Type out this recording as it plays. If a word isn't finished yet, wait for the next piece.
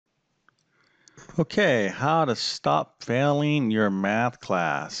Okay, how to stop failing your math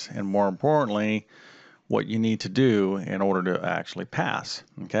class, and more importantly, what you need to do in order to actually pass.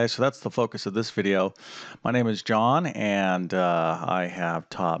 Okay, so that's the focus of this video. My name is John, and I have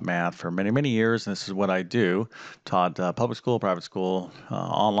taught math for many, many years, and this is what I do. Taught public school, private school,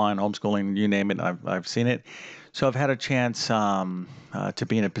 online, homeschooling, you name it, I've seen it. So I've had a chance to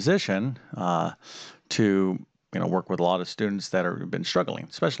be in a position to work with a lot of students that have been struggling,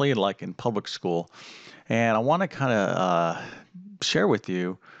 especially like in public school. And I want to kind of share with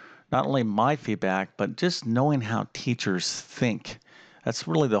you not only my feedback, but just knowing how teachers think. That's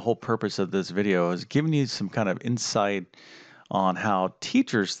really the whole purpose of this video, is giving you some kind of insight on how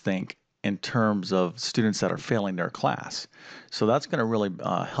teachers think in terms of students that are failing their class. So that's going to really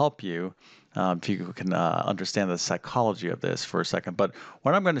help you if you can understand the psychology of this for a second. But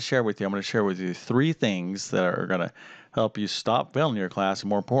what I'm going to share with you, I'm going to share with you three things that are going to help you stop failing your class and,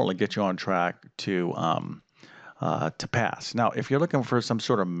 more importantly, get you on track to pass. Now, if you're looking for some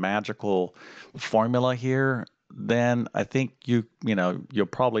sort of magical formula here, then I think you'll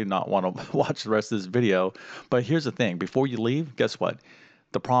probably not want to watch the rest of this video. But here's the thing: before you leave, guess what?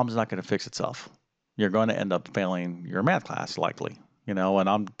 The problem's not going to fix itself. You're going to end up failing your math class likely.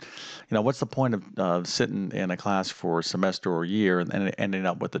 What's the point of sitting in a class for a semester or a year and ending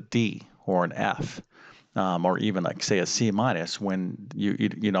up with a D or an F, or even like say a C minus when you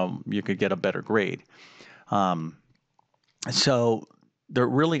could get a better grade. Um, so there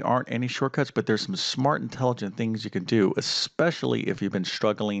really aren't any shortcuts, but there's some smart, intelligent things you can do, especially if you've been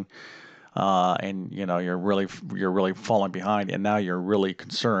struggling and you're really falling behind, and now you're really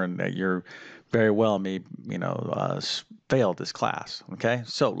concerned that you're very well may failed this class. Okay,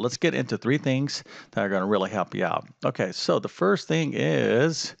 so let's get into three things that are going to really help you out. Okay, so the first thing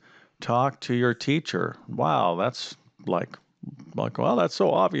is talk to your teacher. Wow, that's like well, that's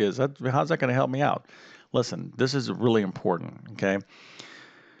so obvious. How's that going to help me out? Listen, this is really important. Okay,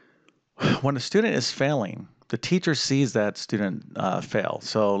 when a student is failing, the teacher sees that student fail.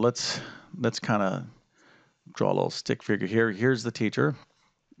 So let's kind of draw a little stick figure here. Here's the teacher,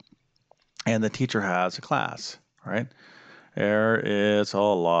 and the teacher has a class, right? There is a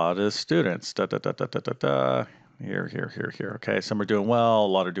lot of students. Da, da, da, da, da, da, da. Here. Okay, some are doing well, a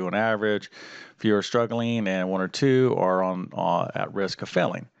lot are doing average, few are struggling, and one or two are on at risk of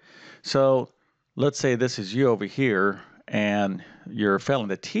failing. So let's say this is you over here, and you're failing.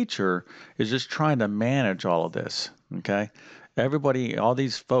 The teacher is just trying to manage all of this. Okay, everybody, all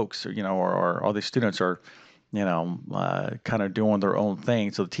these folks, or all these students are, kind of doing their own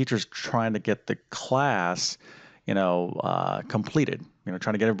thing. So the teacher's trying to get the class, completed.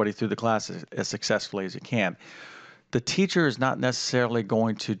 Trying to get everybody through the class as successfully as you can. The teacher is not necessarily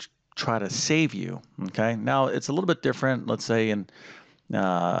going to try to save you. Okay, now it's a little bit different. Let's say in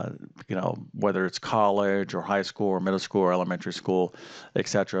whether it's college or high school or middle school or elementary school,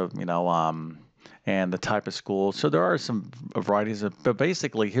 etc. And the type of school. So there are some varieties but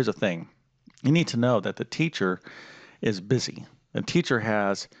basically, here's the thing: you need to know that the teacher is busy. The teacher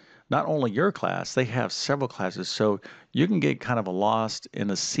has not only your class, they have several classes, so you can get kind of lost in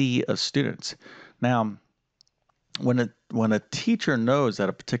a sea of students. Now, when a teacher knows that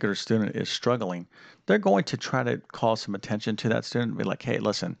a particular student is struggling, they're going to try to call some attention to that student and be like, hey,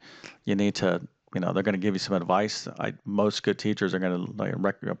 listen, you need to, they're going to give you some advice. Most good teachers are going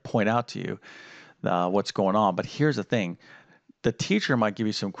to point out to you what's going on. But here's the thing: the teacher might give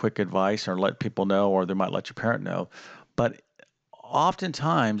you some quick advice or let people know, or they might let your parent know. But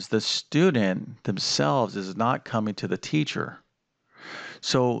oftentimes, the student themselves is not coming to the teacher.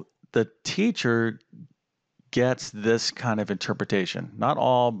 So the teacher gets this kind of interpretation. Not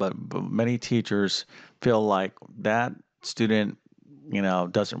all, but many teachers feel like that student,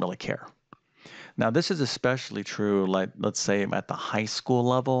 doesn't really care. Now, this is especially true, like, let's say at the high school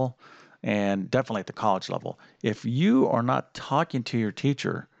level and definitely at the college level. If you are not talking to your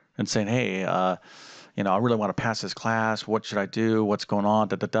teacher and saying, hey, I really want to pass this class. What should I do? What's going on?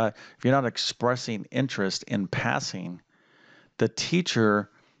 Da, da, da. If you're not expressing interest in passing, the teacher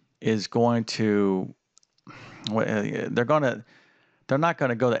is going to, they're not going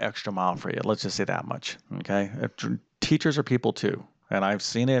to go the extra mile for you. Let's just say that much. Okay. Teachers are people too. And I've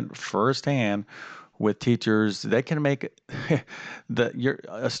seen it firsthand with teachers. They can make a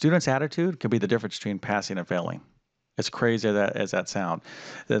student's attitude can be the difference between passing and failing. As crazy as that sound,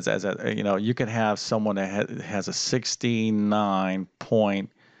 you can have someone that has a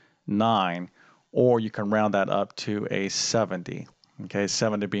 69.9, or you can round that up to a 70. Okay,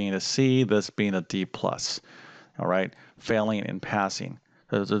 70 being a C, this being a D plus. All right, failing and passing.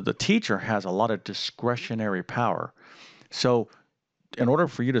 The teacher has a lot of discretionary power. So in order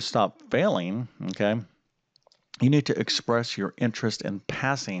for you to stop failing, okay, you need to express your interest in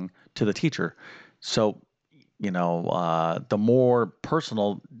passing to the teacher. So, the more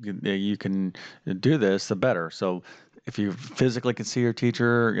personal you can do this, the better. So, if you physically can see your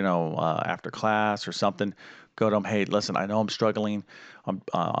teacher, after class or something, go to them. Hey, listen, I know I'm struggling. I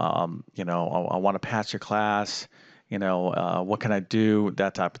want to pass your class. What can I do?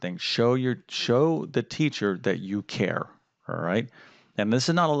 That type of thing. Show the teacher that you care. All right. And this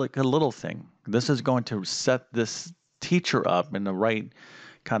is not like a little thing. This is going to set this teacher up in the right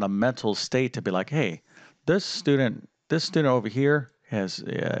kind of mental state to be like, hey, this student over here is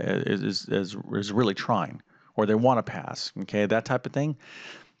really trying, or they want to pass. Okay, that type of thing.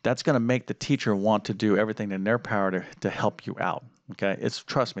 That's going to make the teacher want to do everything in their power to help you out. Okay,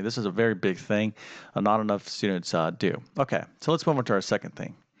 trust me, this is a very big thing. Not enough students do. Okay, so let's move on to our second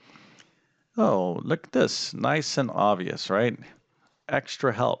thing. Oh, look at this, nice and obvious, right?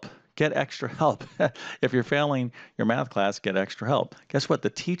 Extra help. Get extra help. If you're failing your math class, get extra help. Guess what? The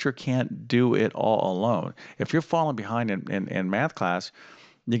teacher can't do it all alone. If you're falling behind in math class,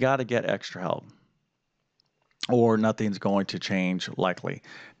 you got to get extra help, or nothing's going to change likely.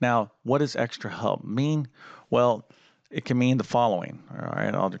 Now, what does extra help mean? Well, it can mean the following. All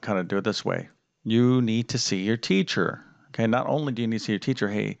right, I'll kind of do it this way. You need to see your teacher. Okay, not only do you need to see your teacher,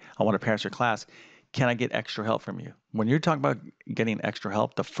 hey, I want to pass your class. Can I get extra help from you? When you're talking about getting extra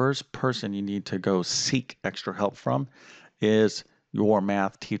help, the first person you need to go seek extra help from is your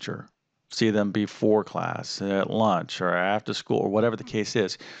math teacher. See them before class, at lunch, or after school, or whatever the case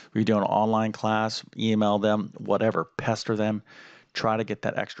is. If you're doing an online class, email them, whatever, pester them. Try to get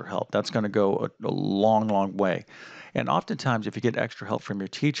that extra help. That's going to go a long, long way. And oftentimes, if you get extra help from your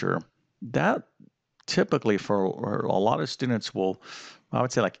teacher, that typically for a lot of students will, I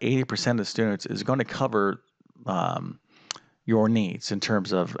would say like 80% of the students is going to cover your needs in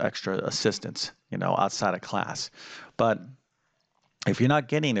terms of extra assistance, outside of class. But if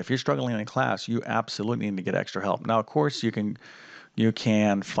you're struggling in class, you absolutely need to get extra help. Now, of course, you can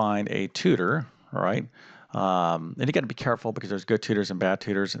find a tutor, all right? And you got to be careful because there's good tutors and bad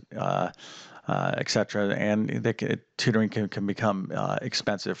tutors, etc. And tutoring can become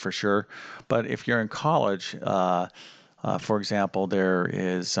expensive for sure. But if you're in college, for example,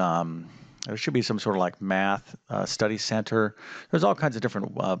 there should be some sort of like math study center. There's all kinds of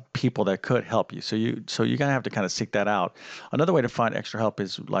different people that could help you. So you're gonna have to kind of seek that out. Another way to find extra help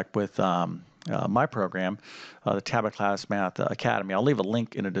is like with my program, the TabletClass Math Academy. I'll leave a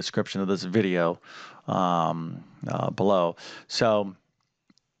link in the description of this video below. So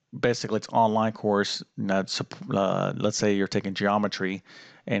basically it's online course. Let's say you're taking geometry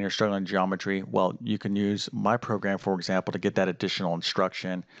and you're struggling in geometry. Well, you can use my program, for example, to get that additional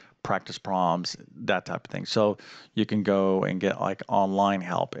instruction, practice problems, that type of thing. So you can go and get like online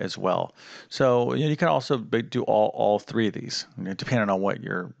help as well. So you can also do all three of these, depending on what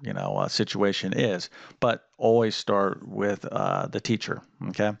your situation is. But always start with the teacher.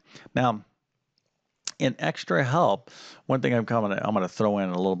 Okay. Now, in extra help, one thing I'm gonna throw in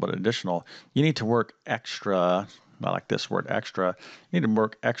a little bit additional. You need to work extra. I like this word extra. You need to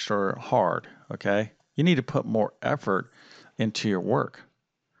work extra hard. Okay. You need to put more effort into your work.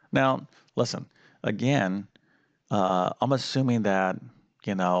 Now, listen. Again, I'm assuming that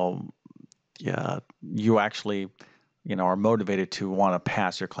you know, yeah, you actually are motivated to want to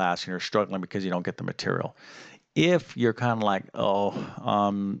pass your class and you're struggling because you don't get the material. If you're kind of like, oh,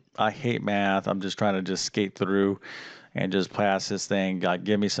 I hate math, I'm just trying to just skate through and just pass this thing,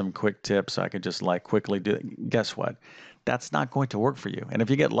 give me some quick tips so I could just like quickly do it. Guess what? That's not going to work for you. And if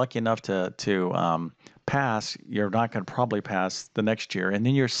you get lucky enough to pass, you're not going to probably pass the next year, and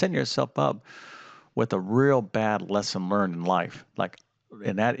then you're setting yourself up with a real bad lesson learned in life.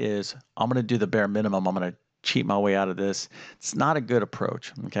 And that is, I'm going to do the bare minimum. I'm going to cheat my way out of this. It's not a good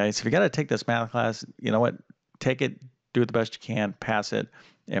approach. Okay. So if you got to take this math class, you know what? Take it, do it the best you can, pass it,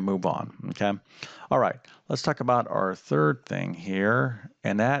 and move on. Okay. All right. Let's talk about our third thing here,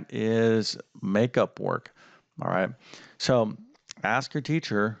 and that is makeup work. All right. So ask your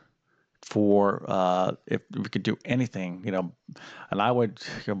teacher for if we could do anything, and I would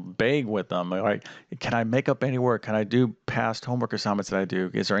beg with them, like, can I make up any work? Can I do past homework assignments that I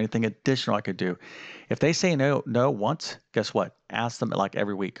do? Is there anything additional I could do? If they say no once, guess what? Ask them like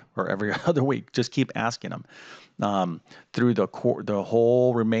every week or every other week. Just keep asking them through the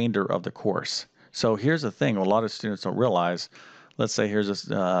whole remainder of the course. So here's the thing: a lot of students don't realize. Let's say here's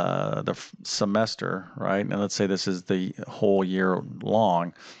the semester, right? And let's say this is the whole year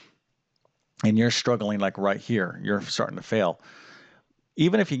long, and you're struggling like right here, you're starting to fail.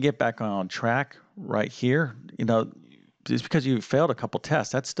 Even if you get back on track right here, just because you failed a couple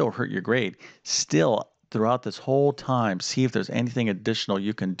tests, that still hurt your grade. Still, throughout this whole time, see if there's anything additional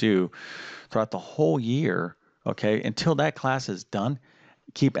you can do throughout the whole year, okay, until that class is done.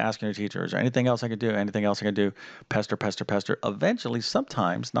 Keep asking your teacher, is there anything else I can do? Anything else I can do? Pester, pester, pester. Eventually,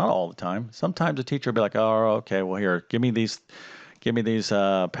 sometimes, not all the time, sometimes the teacher will be like, oh, okay, well, here, give me these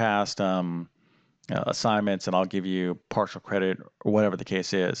past assignments and I'll give you partial credit or whatever the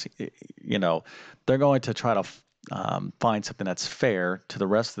case is. You know, they're going to try to find something that's fair to the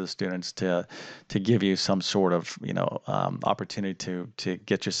rest of the students to give you some sort of opportunity to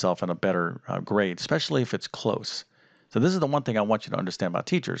get yourself in a better grade, especially if it's close. So this is the one thing I want you to understand about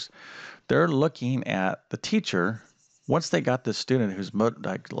teachers. They're looking at the teacher once they got this student who's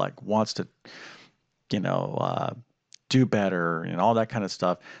like wants to you know, do better and all that kind of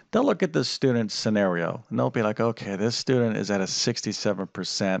stuff. They'll look at this student's scenario and they'll be like, okay, this student is at a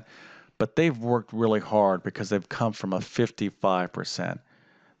 67%, but they've worked really hard because they've come from a 55%.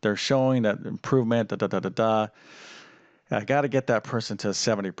 They're showing that improvement, da da da da da. I got to get that person to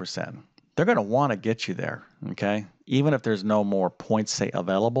 70%. They're going to want to get you there, okay? Even if there's no more points, say,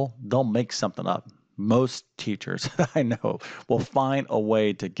 available, they'll make something up. Most teachers I know will find a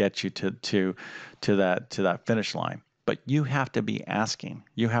way to get you to that finish line. But you have to be asking.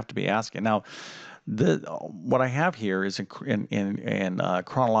 You have to be asking. Now, what I have here is in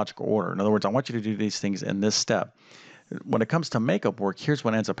chronological order. In other words, I want you to do these things in this step. When it comes to makeup work, here's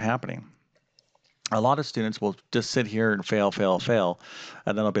what ends up happening. A lot of students will just sit here and fail, fail, fail,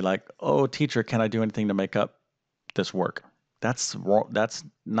 and then they'll be like, "Oh, teacher, can I do anything to make up this work?" That's wrong. That's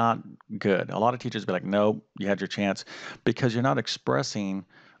not good. A lot of teachers be like, "No, you had your chance," because you're not expressing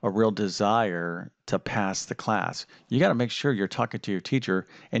a real desire to pass the class. You got to make sure you're talking to your teacher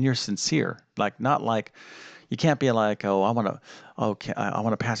and you're sincere. Like not like you can't be like, "Oh, I want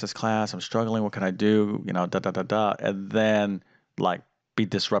to pass this class. I'm struggling. What can I do?" Da da da da, and then like be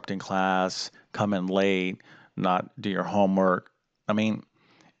disrupting class, come in late, not do your homework. I mean,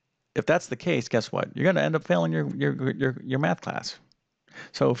 if that's the case, guess what? You're going to end up failing your math class.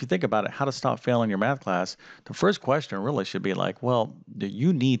 So if you think about it, how to stop failing your math class, the first question really should be like, well,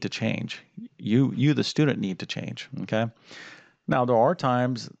 you need to change. You the student need to change. Okay. Now there are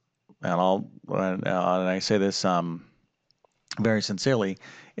times, and I say this very sincerely,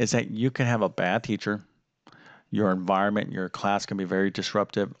 is that you can have a bad teacher. Your environment, your class can be very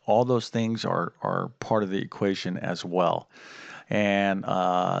disruptive. All those things are part of the equation as well. And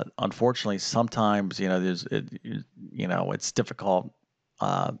unfortunately, sometimes it's difficult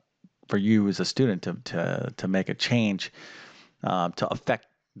uh, for you as a student to make a change to affect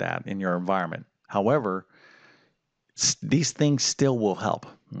that in your environment. However, these things still will help.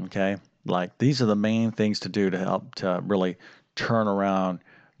 Okay, like these are the main things to do to help to really turn around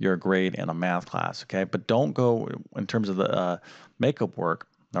your grade in a math class. Okay, but don't go in terms of the makeup work.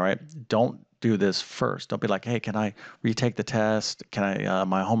 All right, don't do this first. Don't be like, hey, can I retake the test? Can I?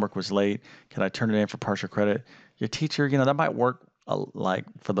 My homework was late. Can I turn it in for partial credit? Your teacher, that might work like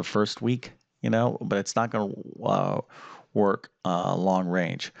for the first week, but it's not going to work long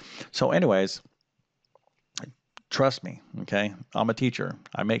range. So, anyways, trust me, okay? I'm a teacher.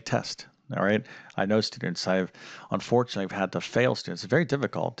 I make tests. All right. I know students. Unfortunately I've had to fail students. It's very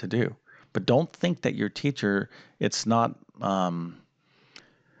difficult to do. But don't think that your it's not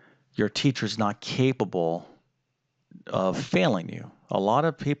your teacher's not capable of failing you. A lot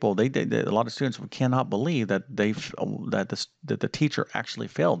of people, a lot of students cannot believe that that the teacher actually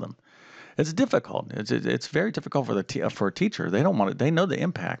failed them. It's difficult. It's very difficult for a teacher. They don't want it. They know the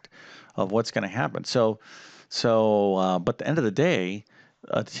impact of what's going to happen. But at the end of the day,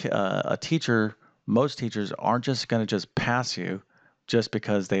 a teacher, most teachers aren't just going to just pass you just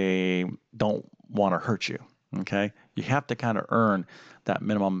because they don't want to hurt you. Okay, you have to kind of earn that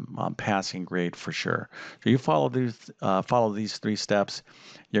minimum passing grade for sure. So you follow these three steps,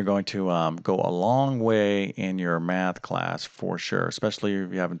 you're going to go a long way in your math class for sure, especially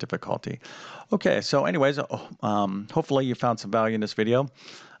if you're having difficulty. Okay, so anyways, hopefully you found some value in this video.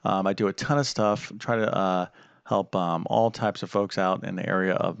 I do a ton of stuff, try to help all types of folks out in the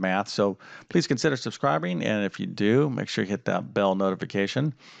area of math. So please consider subscribing. And if you do, make sure you hit that bell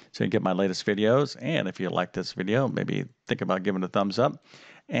notification so you get my latest videos. And if you like this video, maybe think about giving it a thumbs up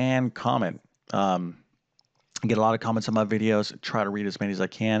and comment. I get a lot of comments on my videos. Try to read as many as I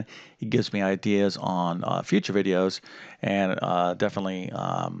can. It gives me ideas on future videos and definitely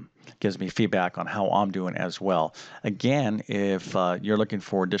gives me feedback on how I'm doing as well. Again, if you're looking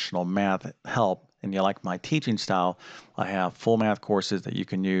for additional math help and you like my teaching style, I have full math courses that you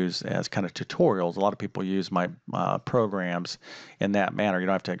can use as kind of tutorials. A lot of people use my programs in that manner. You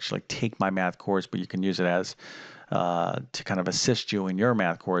don't have to actually take my math course, but you can use it as to kind of assist you in your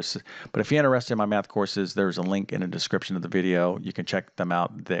math course. But if you're interested in my math courses, there's a link in the description of the video. You can check them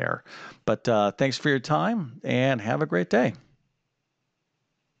out there. But thanks for your time and have a great day.